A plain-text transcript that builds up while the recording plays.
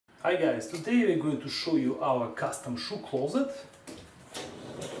Hi guys, today we're going to show you our custom shoe closet.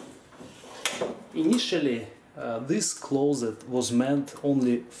 Initially this closet was meant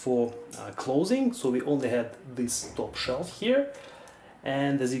only for clothing, so we only had this top shelf here,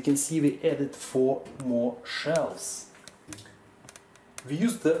 and as you can see we added 4 more shelves. We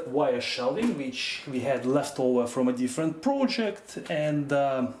used the wire shelving which we had left over from a different project, and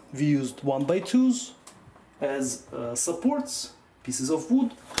we used 1x2s as supports, pieces of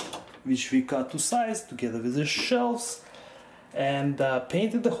wood which we cut to size together with the shelves, and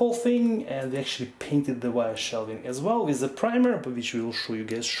painted the whole thing. And we actually painted the wire shelving as well with a primer, which we will show you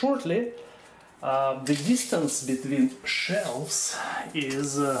guys shortly. The distance between shelves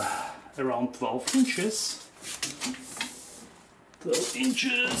is around 12 inches. 12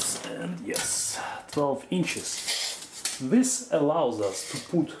 inches, and yes, 12 inches. This allows us to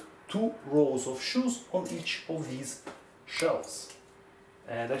put 2 rows of shoes on each of these shelves.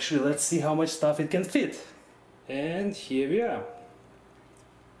 And actually, let's see how much stuff it can fit. And here we are.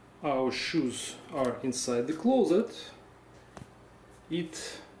 Our shoes are inside the closet.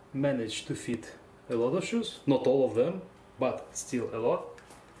 It managed to fit a lot of shoes, not all of them, but still a lot.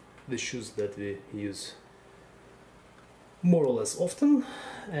 The shoes that we use more or less often,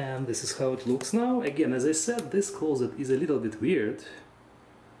 and this is how it looks now. Again, as I said, this closet is a little bit weird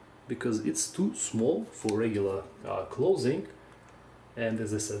because it's too small for regular clothing. And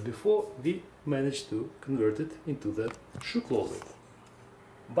as I said before, we managed to convert it into the shoe closet.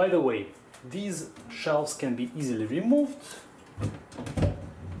 By the way, these shelves can be easily removed.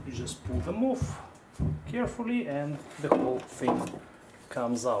 You just pull them off carefully and the whole thing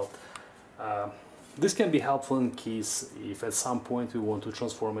comes out. This can be helpful in case if at some point we want to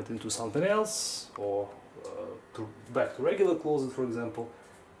transform it into something else, or back to regular closet, for example.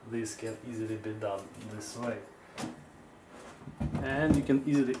 This can easily be done this way. And you can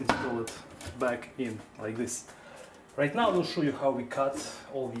easily install it back in like this. Right now we'll show you how we cut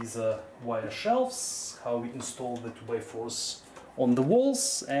all these wire shelves, how we installed the 2x4s on the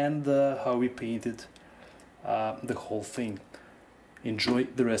walls, and how we painted the whole thing. Enjoy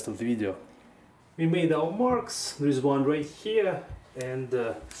the rest of the video. We made our marks. There is one right here and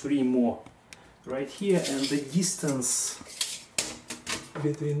 3 more right here, and the distance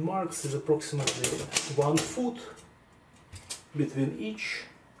between marks is approximately 1 foot between each.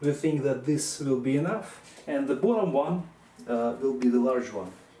 We think that this will be enough, and the bottom one will be the large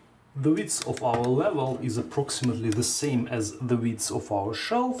one. The width of our level is approximately the same as the width of our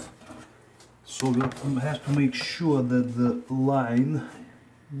shelf, so we'll have to make sure that the line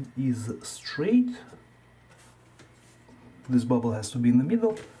is straight. This bubble has to be in the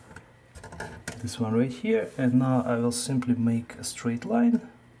middle, this one right here, and now I will simply make a straight line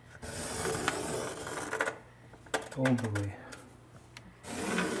all the way.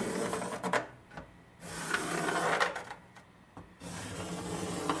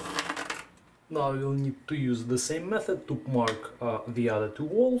 Now we'll need to use the same method to mark the other 2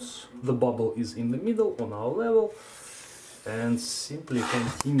 walls. The bubble is in the middle on our level, and simply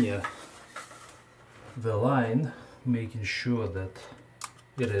continue the line, making sure that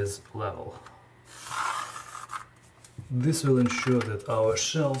it is level. This will ensure that our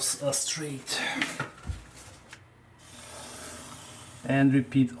shelves are straight. And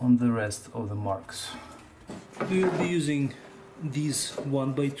repeat on the rest of the marks. We will be using these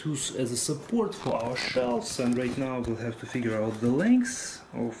 1x2s as a support for our shelves, and right now we'll have to figure out the length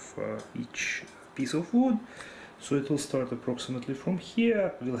of each piece of wood. So it will start approximately from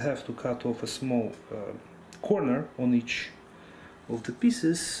here. We'll have to cut off a small corner on each of the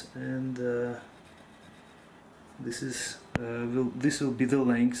pieces, and this will be the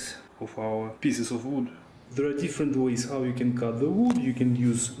length of our pieces of wood. There are different ways how you can cut the wood. You can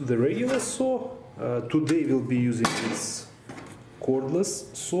use the regular saw. Today we'll be using this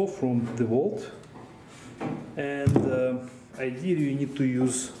cordless saw from the Volt, and ideally you need to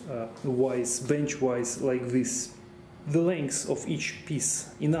use bench-wise like this. The length of each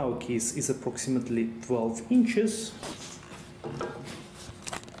piece in our case is approximately 12 inches.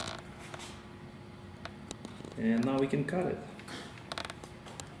 And now we can cut it.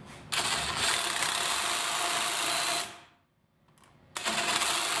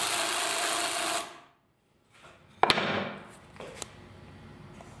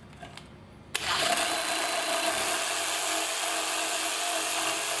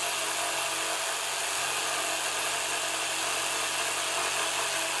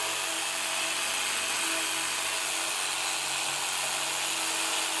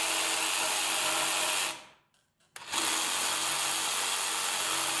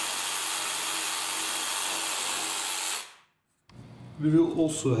 We will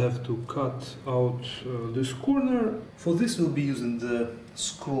also have to cut out this corner. For this we'll be using the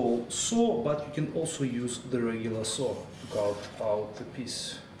scroll saw, but you can also use the regular saw to cut out the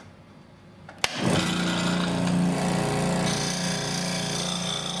piece.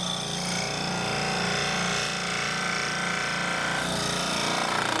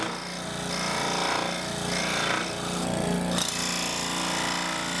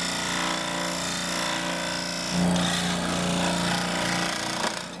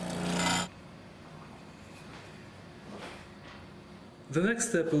 The next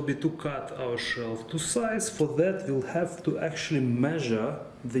step will be to cut our shelf to size. For that we'll have to actually measure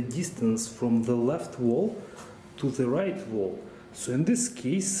the distance from the left wall to the right wall. So in this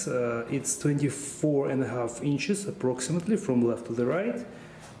case it's 24.5 inches approximately from left to the right,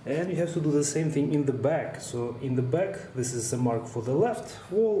 and you have to do the same thing in the back. So in the back this is a mark for the left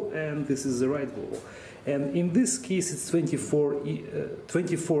wall and this is the right wall, and in this case it's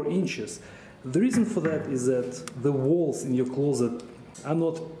 24 inches. The reason for that is that the walls in your closet are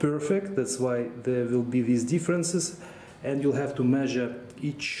not perfect, that's why there will be these differences, and you'll have to measure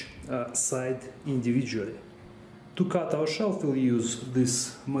each side individually. To cut our shelf we'll use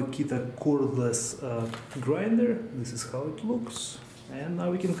this Makita cordless grinder. This is how it looks, and now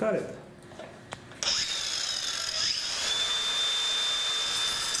we can cut it.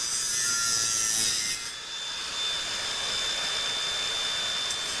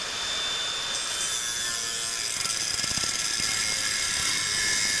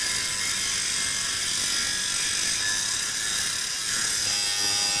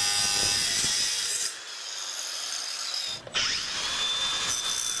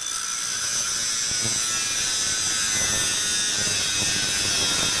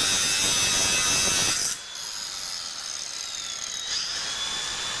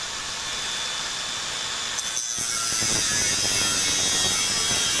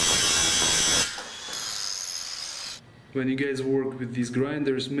 When you guys work with these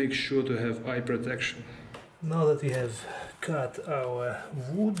grinders, make sure to have eye protection. Now that we have cut our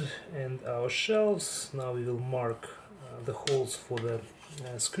wood and our shelves, now we will mark the holes for the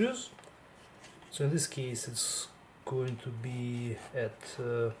screws. So in this case it's going to be at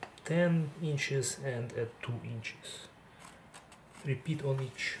 10 inches and at 2 inches. Repeat on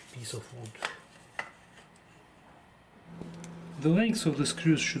each piece of wood. The length of the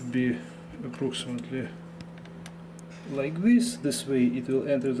screws should be approximately like this. This way it will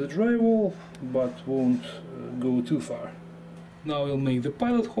enter the drywall but won't go too far. Now we'll make the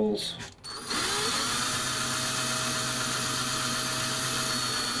pilot holes.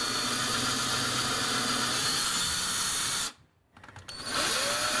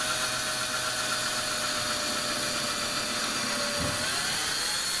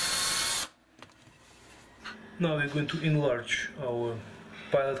 Now we're going to enlarge our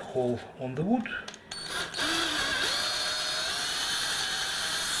pilot hole on the wood.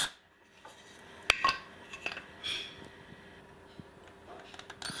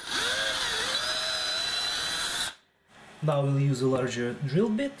 Now we'll use a larger drill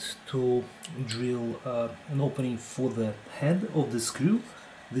bit to drill an opening for the head of the screw.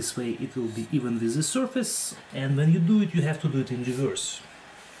 This way it will be even with the surface, and when you do it you have to do it in reverse.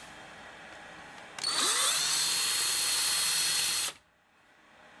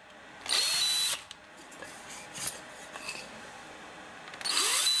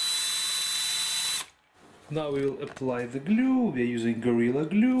 Now we will apply the glue. We are using Gorilla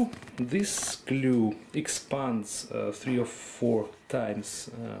Glue. This glue expands 3 or 4 times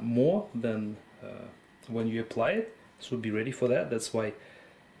more than when you apply it, so be ready for that. That's why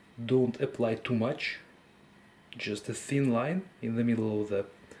don't apply too much. Just a thin line in the middle of the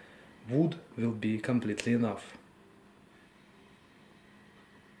wood will be completely enough.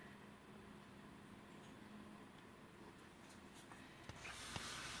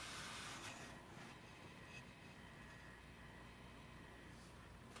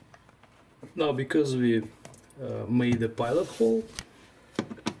 Now, because we made the pilot hole,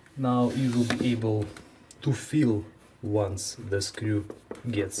 now you will be able to feel once the screw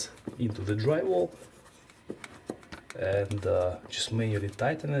gets into the drywall, and just manually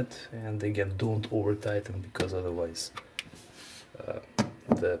tighten it, and again don't over tighten, because otherwise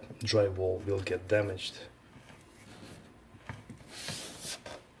the drywall will get damaged.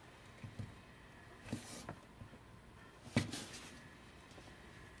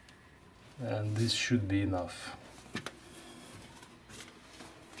 And this should be enough.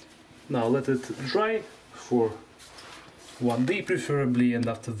 Now let it dry for 1 day preferably, and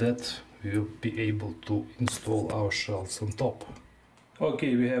after that we will be able to install our shelves on top.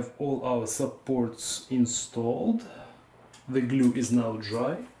 Okay, we have all our supports installed. The glue is now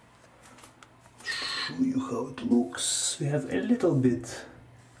dry. Show you how it looks. We have a little bit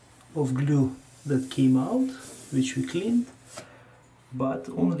of glue that came out, which we cleaned, but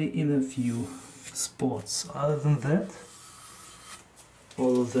only in a few spots. Other than that,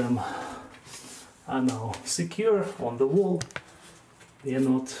 all of them are now secure on the wall. They are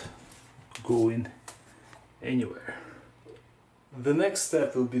not going anywhere. The next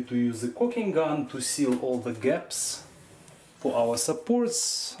step will be to use the caulking gun to seal all the gaps. For our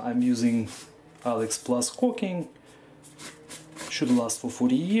supports, I'm using Alex Plus caulking. Should last for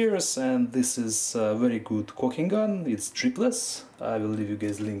 40 years, and this is a very good caulking gun. It's dripless. I will leave you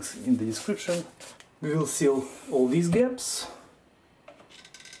guys links in the description. We will seal all these gaps.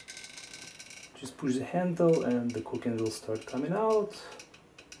 Just push the handle and the caulking will start coming out.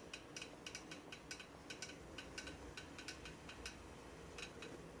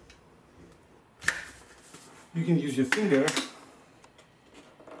 You can use your finger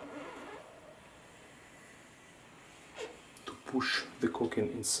to push the caulking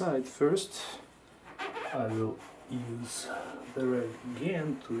inside first. I will use the rag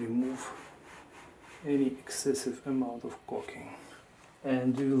again to remove any excessive amount of caulking.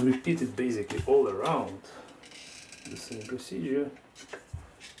 And we will repeat it basically all around. The same procedure.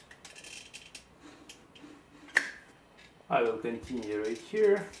 I will continue right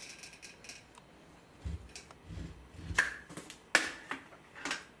here.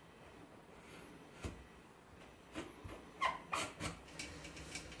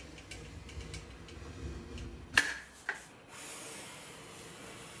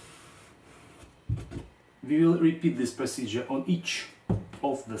 We will repeat this procedure on each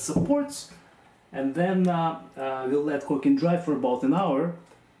of the supports, and then we'll let caulking dry for about an hour,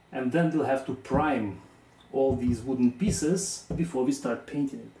 and then we'll have to prime all these wooden pieces before we start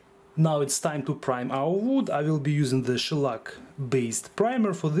painting it. Now it's time to prime our wood. I will be using the shellac based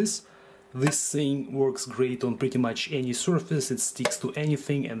primer for this. This thing works great on pretty much any surface, it sticks to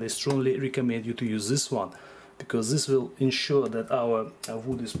anything, and I strongly recommend you to use this one, because this will ensure that our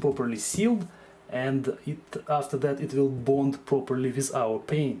wood is properly sealed, and after that it will bond properly with our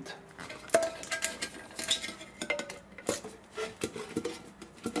paint.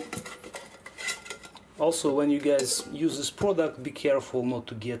 Also, when you guys use this product, be careful not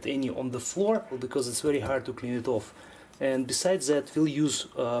to get any on the floor, because it's very hard to clean it off. And besides that, we'll use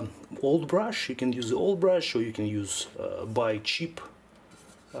old brush. You can use the old brush, or you can use buy cheap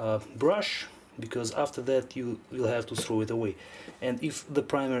brush, because after that you will have to throw it away. And if the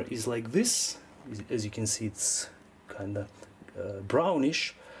primer is like this, as you can see it's kind of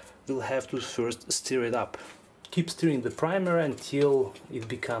brownish, we'll have to first stir it up. Keep stirring the primer until it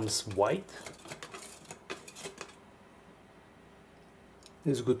becomes white.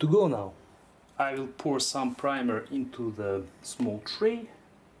 It's good to go now. I will pour some primer into the small tray.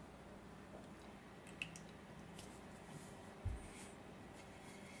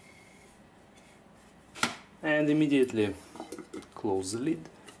 And immediately close the lid.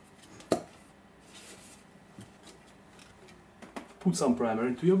 Put some primer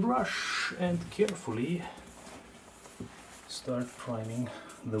into your brush and carefully start priming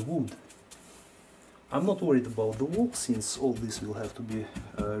the wood. I'm not worried about the wall, since all this will have to be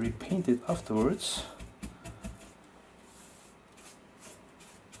repainted afterwards.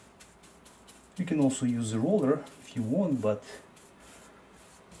 You can also use a roller if you want, but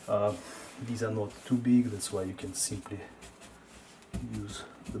these are not too big, that's why you can simply use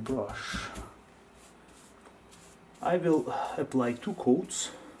the brush. I will apply 2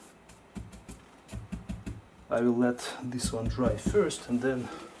 coats. I will let this one dry first, and then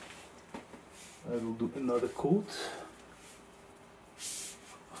I will do another coat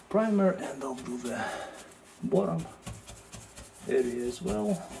of primer, and I'll do the bottom area as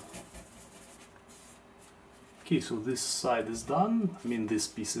well. Okay, so this side is done, this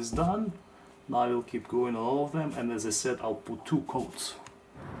piece is done. Now I will keep going on all of them, and as I said, I'll put 2 coats.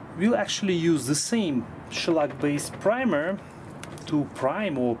 We'll actually use the same shellac based primer to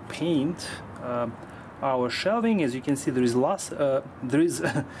prime or paint our shelving. As you can see, there is rust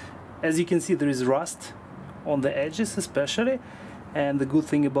on the edges especially, and the good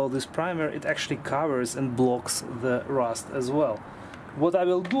thing about this primer, it actually covers and blocks the rust as well. What I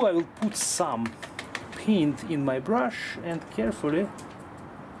will do, I will put some paint in my brush and carefully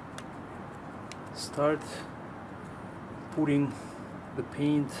start putting the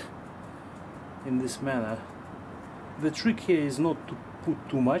paint in this manner. The trick here is not to put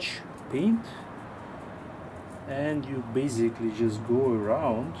too much paint, and you basically just go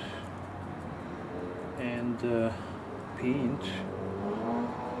around and paint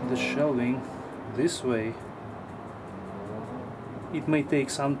the shelving this way It may take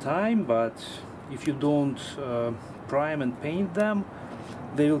some time, but if you don't prime and paint them,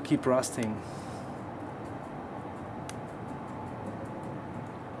 they will keep rusting.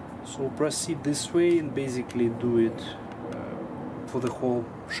 So proceed this way and basically do it for the whole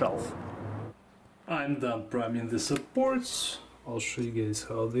shelf. I'm done priming the supports. I'll show you guys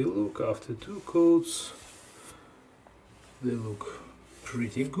how they look after 2 coats. They look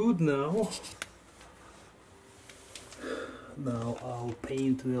pretty good now. Now our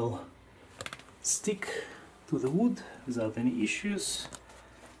paint will stick to the wood without any issues,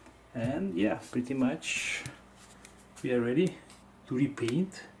 and yeah, pretty much we are ready to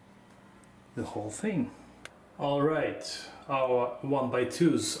repaint the whole thing. Alright, our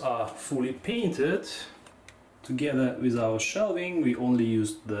 1x2s are fully painted. Together with our shelving we only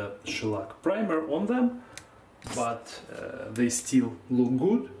used the shellac primer on them, but they still look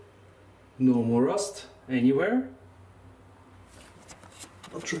good, no more rust anywhere.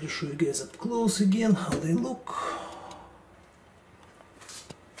 I'll try to show you guys up close again how they look.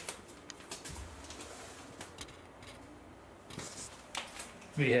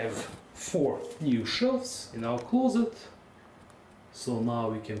 We have 4 new shelves in our closet, so now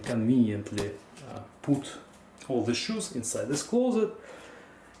we can conveniently put all the shoes inside this closet.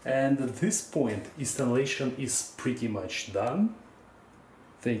 And at this point installation is pretty much done.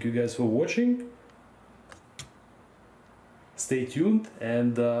 Thank you guys for watching. Stay tuned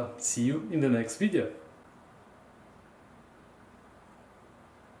and see you in the next video.